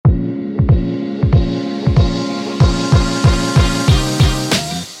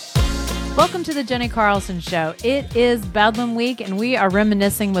Welcome to the Jenny Carlson Show. It is Bedlam week, and we are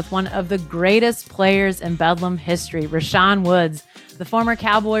reminiscing with one of the greatest players in Bedlam history, Rashaun Woods. The former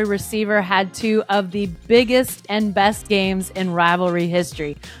Cowboy receiver had two of the biggest and best games in rivalry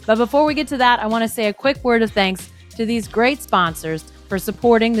history. But before we get to that, I want to say a quick word of thanks to these great sponsors for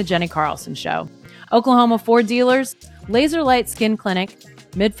supporting the Jenny Carlson Show. Oklahoma Ford Dealers, Laser Light Skin Clinic,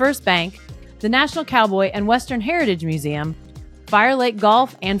 MidFirst Bank, the National Cowboy and Western Heritage Museum, Fire Lake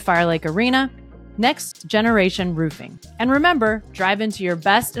Golf and Fire Lake Arena, Next Generation Roofing. And remember, drive into your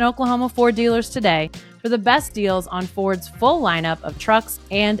best in Oklahoma Ford dealers today for the best deals on Ford's full lineup of trucks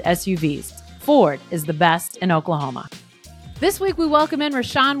and SUVs. Ford is the best in Oklahoma. This week, we welcome in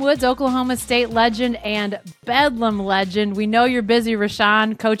Rashaun Woods, Oklahoma State legend and Bedlam legend. We know you're busy,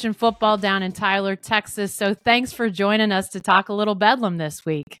 Rashaun, coaching football down in Tyler, Texas. So thanks for joining us to talk a little Bedlam this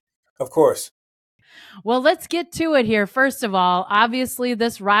week. Of course. Well, let's get to it here. First of all, obviously,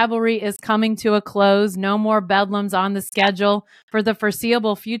 this rivalry is coming to a close. No more Bedlams on the schedule for the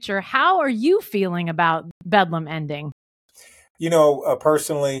foreseeable future. How are you feeling about Bedlam ending? You know,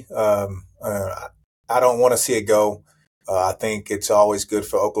 personally, I don't want to see it go. I think it's always good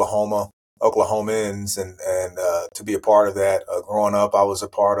for Oklahomans, and to be a part of that. Growing up, I was a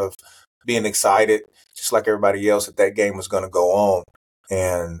part of being excited, just like everybody else, that game was going to go on.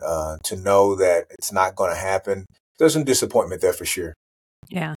 And to know that it's not going to happen, there's some disappointment there for sure.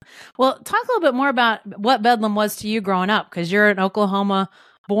 Yeah. Well, talk a little bit more about what Bedlam was to you growing up, because you're an Oklahoma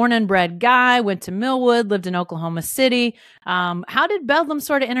born and bred guy, went to Millwood, lived in Oklahoma City. How did Bedlam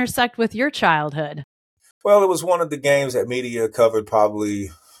sort of intersect with your childhood? Well, it was one of the games that media covered probably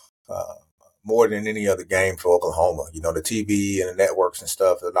more than any other game for Oklahoma. You know, the TV and the networks and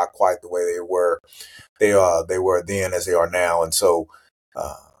stuff are not quite the way they were then as they are now. And so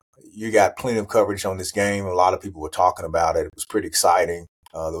you got plenty of coverage on this game. A lot of people were talking about it. It was pretty exciting.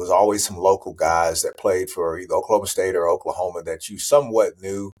 There was always some local guys that played for either Oklahoma State or Oklahoma that you somewhat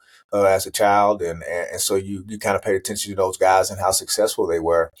knew as a child. And so you kind of paid attention to those guys and how successful they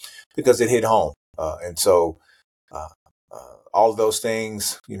were because it hit home. And so all of those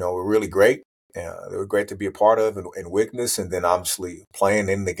things, you know, were really great. They were great to be a part of and witness. And then obviously playing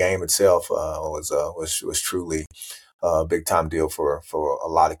in the game itself was truly a big time deal for a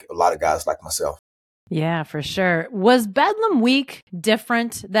lot of guys like myself. Yeah, for sure. Was Bedlam week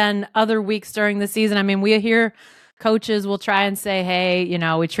different than other weeks during the season? I mean, we hear coaches will try and say, hey, you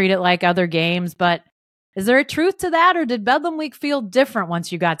know, we treat it like other games, but is there a truth to that, or did Bedlam week feel different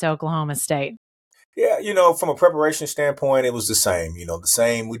once you got to Oklahoma State? Yeah, you know, from a preparation standpoint, it was the same. You know,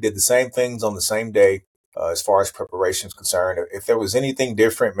 we did the same things on the same day as far as preparation is concerned. If there was anything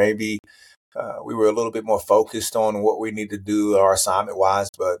different, maybe we were a little bit more focused on what we need to do our assignment wise,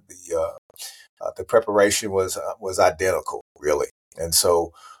 but the preparation was identical, really. And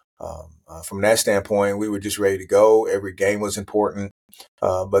so from that standpoint, we were just ready to go. Every game was important,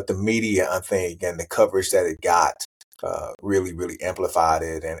 but the media, I think, and the coverage that it got really, really amplified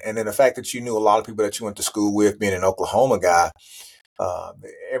it. And then the fact that you knew a lot of people that you went to school with, being an Oklahoma guy,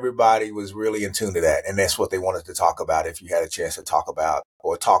 everybody was really in tune to that. And that's what they wanted to talk about if you had a chance to talk about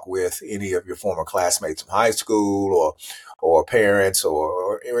or talk with any of your former classmates from high school or parents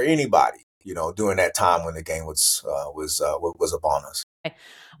or anybody, you know, during that time when the game was upon us.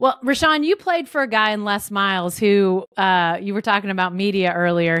 Well, Rashaun, you played for a guy in Les Miles who you were talking about media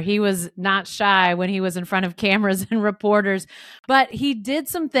earlier. He was not shy when he was in front of cameras and reporters, but he did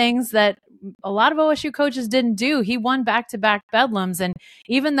some things that a lot of OSU coaches didn't do. He won back-to-back Bedlams, and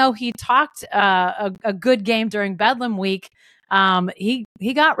even though he talked a good game during Bedlam week,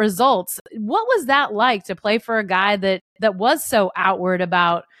 he got results. What was that like to play for a guy that was so outward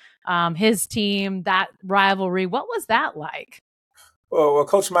about his team, that rivalry? What was that like? Well,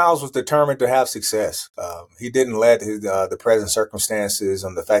 Coach Miles was determined to have success. He didn't let the present circumstances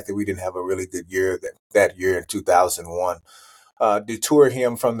and the fact that we didn't have a really good year that year in 2001 detour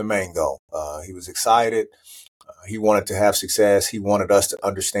him from the main goal. He was excited. He wanted to have success. He wanted us to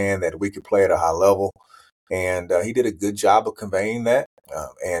understand that we could play at a high level. And he did a good job of conveying that.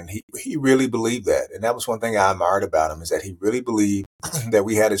 And he really believed that. And that was one thing I admired about him, is that he really believed that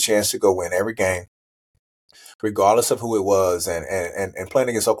we had a chance to go win every game, regardless of who it was. And playing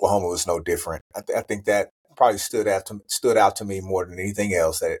against Oklahoma was no different. I think that probably stood out to me more than anything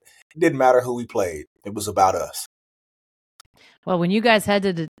else, that it didn't matter who we played. It was about us. Well, when you guys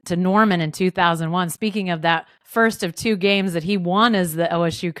headed to Norman in 2001, speaking of that first of two games that he won as the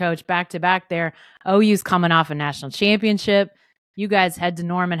OSU coach back-to-back there, OU's coming off a national championship. You guys head to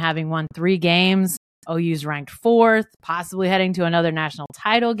Norman having won 3 games. OU's ranked 4th, possibly heading to another national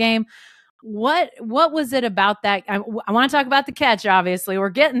title game. What was it about that? I want to talk about the catch, obviously. We're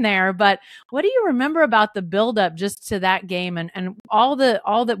getting there, but what do you remember about the buildup just to that game and all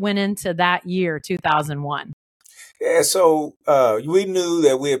that went into that year, 2001? Yeah, so we knew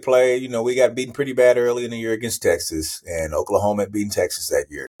that we had played. We got beaten pretty bad early in the year against Texas, and Oklahoma had beaten Texas that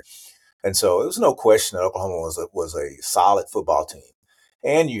year. And so it was no question that Oklahoma was a solid football team,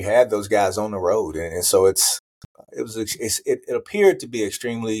 and you had those guys on the road, and so it appeared to be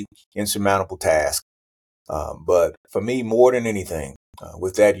extremely insurmountable task. But for me, more than anything,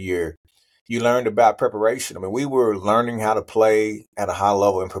 with that year, you learned about preparation. I mean, we were learning how to play at a high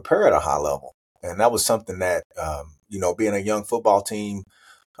level and prepare at a high level, and that was something that being a young football team,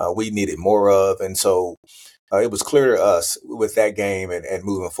 we needed more of, and so it was clear to us with that game and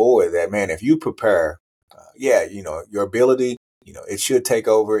moving forward that, man, if you prepare, your ability, it should take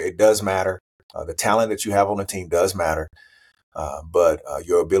over. It does matter. The talent that you have on the team does matter. But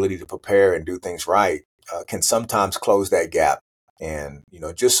your ability to prepare and do things right can sometimes close that gap. And,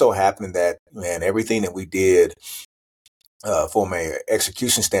 just so happened that, man, everything that we did from a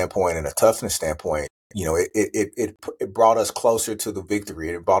execution standpoint and a toughness standpoint, it brought us closer to the victory.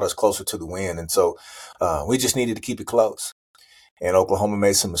 It brought us closer to the win. And so we just needed to keep it close. And Oklahoma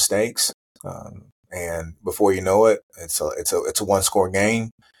made some mistakes. And before you know it, it's a one-score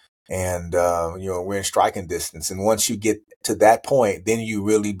game. And, we're in striking distance. And once you get to that point, then you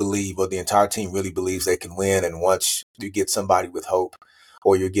really believe, or the entire team really believes they can win. And once you get somebody with hope,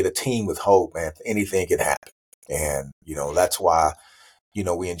 or you get a team with hope, man, anything can happen. And, that's why,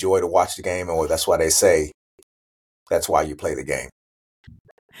 we enjoy to watch the game, or that's why they say that's why you play the game.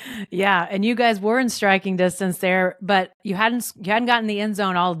 Yeah, and you guys were in striking distance there, but you hadn't gotten the end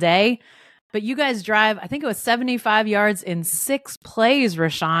zone all day. But you guys drive, I think it was 75 yards in 6 plays,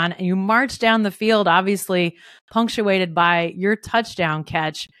 Rashaun, and you march down the field, obviously punctuated by your touchdown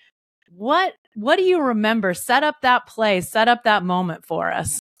catch. What do you remember? Set up that play, set up that moment for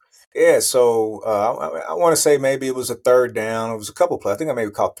us. Yeah, so I want to say maybe it was a third down. It was a couple plays. I think I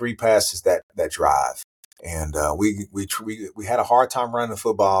maybe caught 3 passes that drive, and we had a hard time running the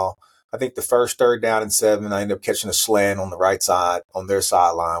football. I think the first third down and 7, I ended up catching a slant on the right side on their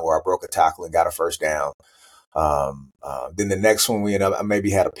sideline where I broke a tackle and got a first down. Then the next one I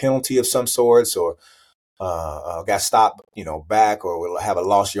maybe had a penalty of some sorts, or got stopped, back, or we'll have a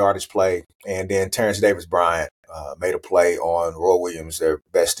lost yardage play. And then Terrence Davis-Bryant made a play on Roy Williams, their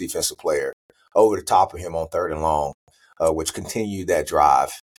best defensive player, over the top of him on 3rd and long, which continued that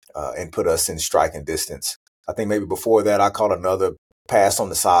drive and put us in striking distance. I think maybe before that, I caught another pass on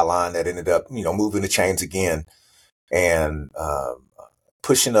the sideline that ended up, moving the chains again and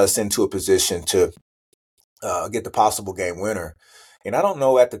pushing us into a position to get the possible game winner. And I don't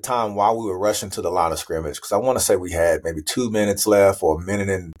know at the time why we were rushing to the line of scrimmage, because I want to say we had maybe 2 minutes left, or a minute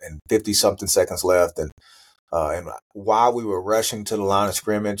and 50 something seconds left. And why we were rushing to the line of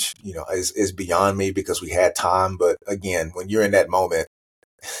scrimmage, is beyond me, because we had time. But again, when you're in that moment,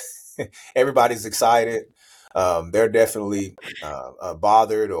 everybody's excited. They're definitely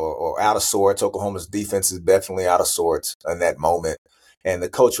bothered or out of sorts. Oklahoma's defense is definitely out of sorts in that moment. And the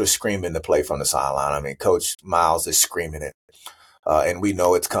coach was screaming the play from the sideline. I mean, Coach Miles is screaming it. And we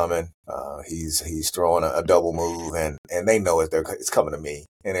know it's coming. He's throwing a double move, and they know it's coming to me.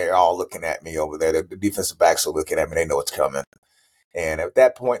 And they're all looking at me over there. The defensive backs are looking at me. They know it's coming. And at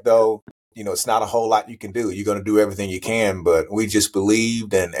that point, though, it's not a whole lot you can do. You're going to do everything you can, but we just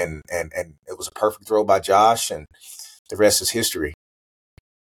believed, and it was a perfect throw by Josh, and the rest is history.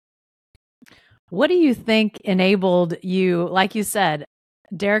 What do you think enabled you? Like you said,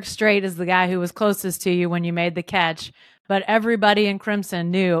 Derek Strait is the guy who was closest to you when you made the catch, but everybody in Crimson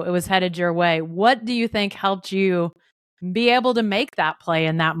knew it was headed your way. What do you think helped you be able to make that play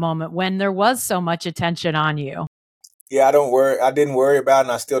in that moment when there was so much attention on you? Yeah, I didn't worry about,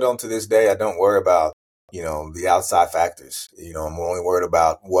 and I still don't to this day. I don't worry about, the outside factors. I'm only worried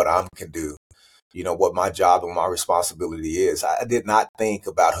about what I can do, what my job and my responsibility is. I did not think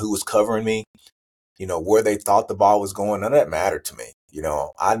about who was covering me, where they thought the ball was going. None of that mattered to me.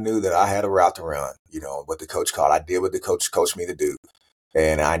 I knew that I had a route to run, what the coach called. I did what the coach coached me to do,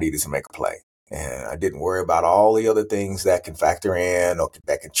 and I needed to make a play. And I didn't worry about all the other things that can factor in, or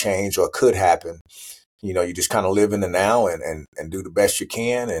that can change, or could happen. You just kind of live in the now and do the best you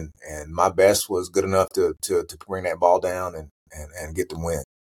can. And my best was good enough to bring that ball down and get the win.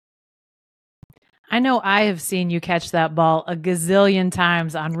 I know I have seen you catch that ball a gazillion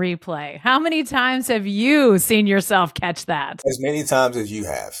times on replay. How many times have you seen yourself catch that? As many times as you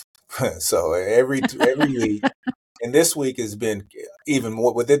have. So every week, And this week has been even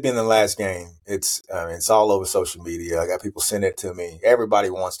more. With it being the last game, it's all over social media. I got people sending it to me. Everybody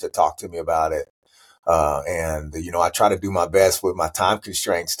wants to talk to me about it, and I try to do my best with my time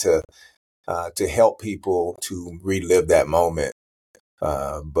constraints to help people to relive that moment.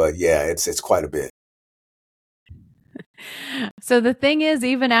 But yeah, it's quite a bit. So the thing is,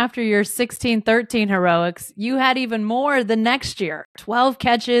 even after your 16-13 heroics, you had even more the next year. 12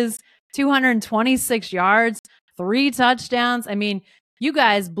 catches, 226 yards, 3 touchdowns. I mean, you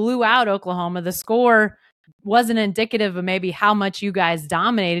guys blew out Oklahoma. The score wasn't indicative of maybe how much you guys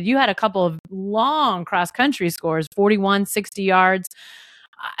dominated. You had a couple of long cross-country scores, 41, 60 yards.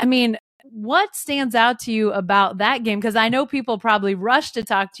 I mean, what stands out to you about that game? Because I know people probably rushed to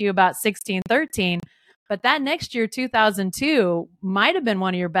talk to you about 16-13, but that next year, 2002, might have been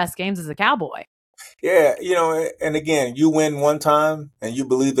one of your best games as a Cowboy. Yeah, and again, you win one time and you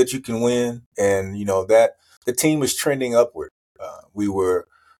believe that you can win, and that the team was trending upward. We were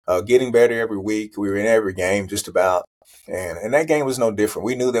getting better every week. We were in every game just about, and that game was no different.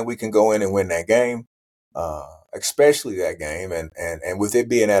 We knew that we can go in and win that game, especially that game, and with it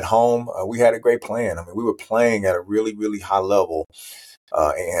being at home, we had a great plan. I mean, we were playing at a really really high level.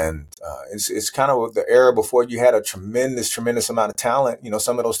 It's kind of the era before you had a tremendous amount of talent.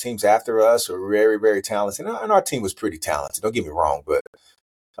 Some of those teams after us are very, very talented, and our team was pretty talented. Don't get me wrong, but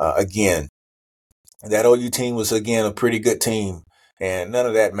again, that OU team was again a pretty good team, and none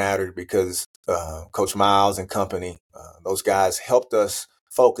of that mattered because Coach Miles and company, those guys helped us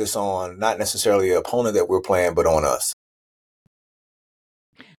focus on not necessarily the opponent that we're playing, but on us.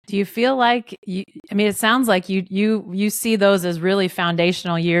 Do you feel like I mean, it sounds like you see those as really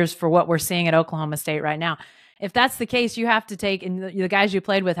foundational years for what we're seeing at Oklahoma State right now. If that's the case, you have to take, and the guys you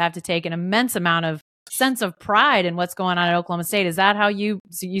played with have to take an immense amount of sense of pride in what's going on at Oklahoma State. Is that how you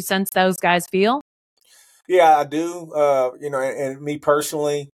sense those guys feel? Yeah, I do. And me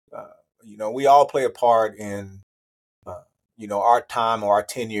personally, we all play a part in our time or our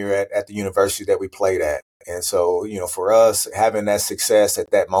tenure at the university that we played at. And so, for us, having that success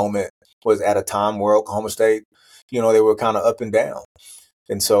at that moment was at a time where Oklahoma State, they were kind of up and down.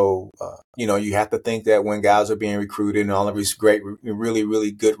 And so, you have to think that when guys are being recruited and all of these great, really,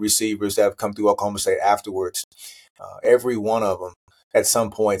 really good receivers that have come through Oklahoma State afterwards, every one of them, at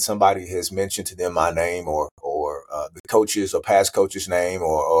some point, somebody has mentioned to them my name or the coaches or past coach's name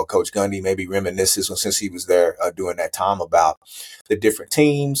or Coach Gundy maybe reminisces since he was there during that time about the different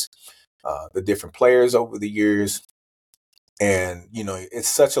teams, the different players over the years. And, it's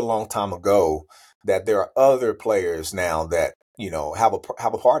such a long time ago that there are other players now that, have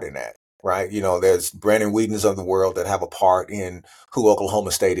a part in that. Right. There's Brandon Whedon's of the world that have a part in who Oklahoma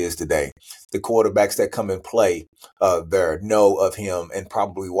State is today. The quarterbacks that come and play there know of him and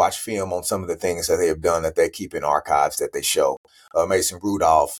probably watch film on some of the things that they have done that they keep in archives that they show. Mason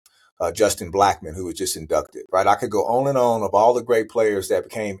Rudolph, Justin Blackman, who was just inducted. Right. I could go on and on of all the great players that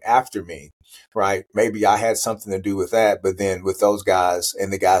came after me. Right. Maybe I had something to do with that, but then with those guys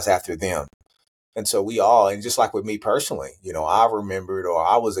and the guys after them. And so we all, and just like with me personally, I remembered or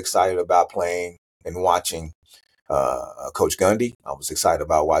I was excited about playing and watching Coach Gundy. I was excited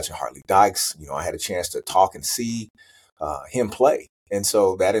about watching Hartley Dykes. I had a chance to talk and see him play. And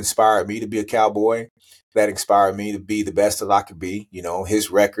so that inspired me to be a Cowboy. That inspired me to be the best that I could be.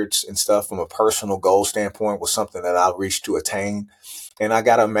 His records and stuff from a personal goal standpoint was something that I reached to attain. And I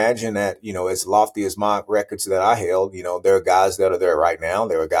got to imagine that, as lofty as my records that I held, there are guys that are there right now.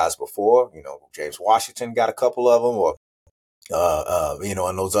 There are guys before, James Washington got a couple of them or,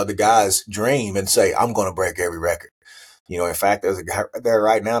 and those other guys dream and say, I'm going to break every record. In fact, there's a guy there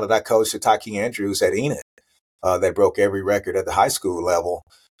right now that I coached at Tyke Andrews at Enid that broke every record at the high school level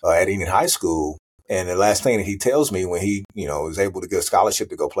at Enid High School. And the last thing that he tells me when he, is able to get a scholarship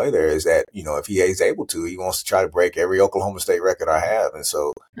to go play there is that, if he is able to, he wants to try to break every Oklahoma State record I have. And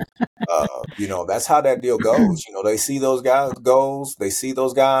so, that's how that deal goes. They see those guys goals, they see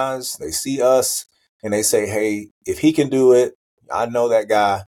those guys, they see us, and they say, hey, if he can do it, I know that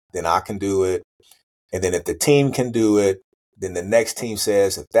guy, then I can do it. And then if the team can do it, then the next team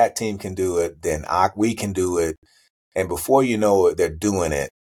says, if that team can do it, then we can do it. And before you know it, they're doing it.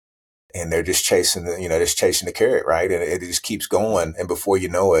 And they're just chasing the carrot, right? And it just keeps going. And before you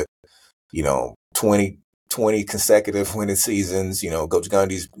know it, 20 consecutive winning seasons, Coach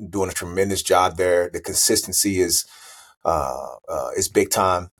Gundy's doing a tremendous job there. The consistency is big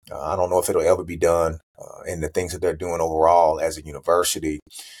time. I don't know if it'll ever be done. And the things that they're doing overall as a university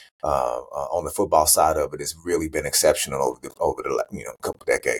on the football side of it has really been exceptional over the couple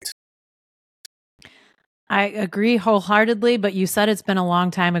decades. I agree wholeheartedly, but you said it's been a long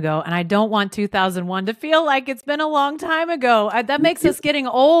time ago, and I don't want 2001 to feel like it's been a long time ago. That makes us getting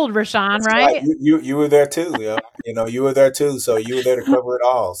old, Rashaun, That's right. right? You were there too. Yeah, you were there too. So you were there to cover it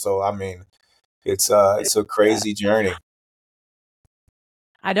all. So I mean, it's a crazy journey.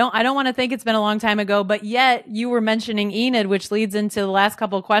 I don't want to think it's been a long time ago, but yet you were mentioning Enid, which leads into the last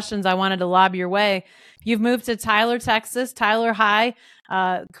couple of questions I wanted to lob your way. You've moved to Tyler, Texas, Tyler High,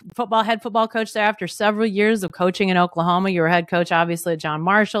 head football coach there after several years of coaching in Oklahoma. You were head coach, obviously, at John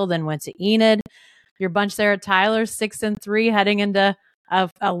Marshall, then went to Enid. Your bunch there at Tyler, 6-3, heading into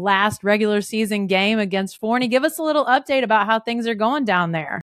a last regular season game against Forney. Give us a little update about how things are going down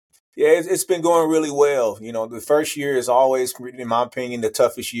there. Yeah, it's been going really well. The first year is always, in my opinion, the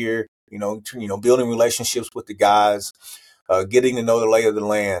toughest year. Building relationships with the guys, getting to know the lay of the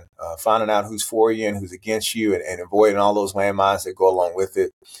land, finding out who's for you and who's against you, and avoiding all those landmines that go along with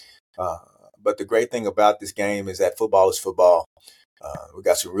it. But the great thing about this game is that football is football. We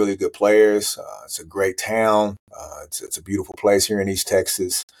got some really good players. It's a great town. It's a beautiful place here in East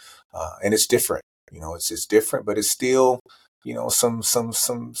Texas, and it's different. It's different, but it's still some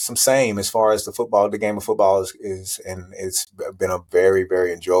same as far as the game of football is, and it's been a very,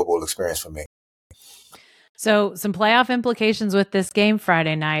 very enjoyable experience for me. So some playoff implications with this game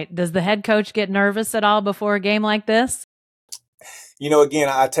Friday night. Does the head coach get nervous at all before a game like this? Again,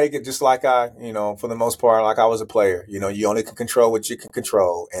 I take it just like for the most part, like I was a player. You only can control what you can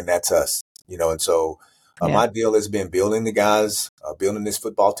control, and that's us. And so my deal has been building the guys, building this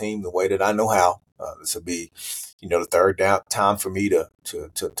football team the way that I know how. This will be, the third time for me to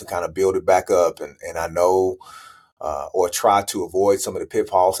kind of build it back up, and I know or try to avoid some of the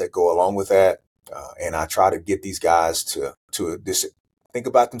pitfalls that go along with that. And I try to get these guys to just think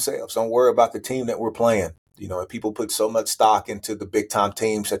about themselves. Don't worry about the team that we're playing. And people put so much stock into the big time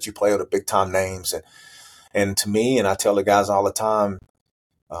teams that you play, or the big time names. And to me, and I tell the guys all the time,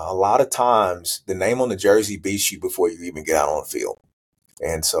 a lot of times the name on the jersey beats you before you even get out on the field.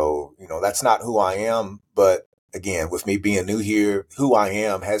 And so, that's not who I am. But again, with me being new here, who I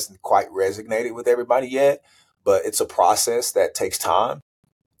am hasn't quite resonated with everybody yet. But it's a process that takes time.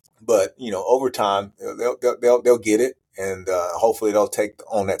 But, over time, they'll get it. And hopefully they'll take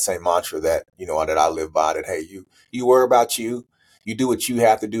on that same mantra that, that I live by, that, hey, you worry about you. You do what you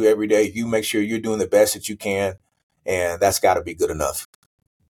have to do every day. You make sure you're doing the best that you can. And that's got to be good enough.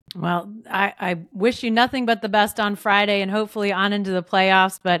 Well, I wish you nothing but the best on Friday and hopefully on into the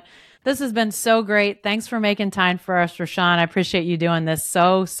playoffs. But this has been so great. Thanks for making time for us, Rashaun. I appreciate you doing this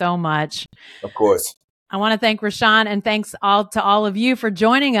so much. Of course. I want to thank Rashaun, and thanks to all of you for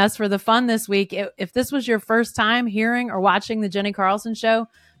joining us for the fun this week. If this was your first time hearing or watching the Jenny Carlson Show,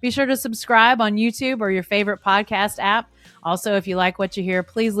 be sure to subscribe on YouTube or your favorite podcast app. Also, if you like what you hear,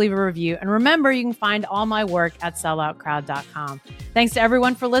 please leave a review. And remember, you can find all my work at selloutcrowd.com. Thanks to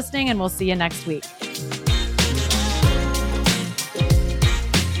everyone for listening, and we'll see you next week.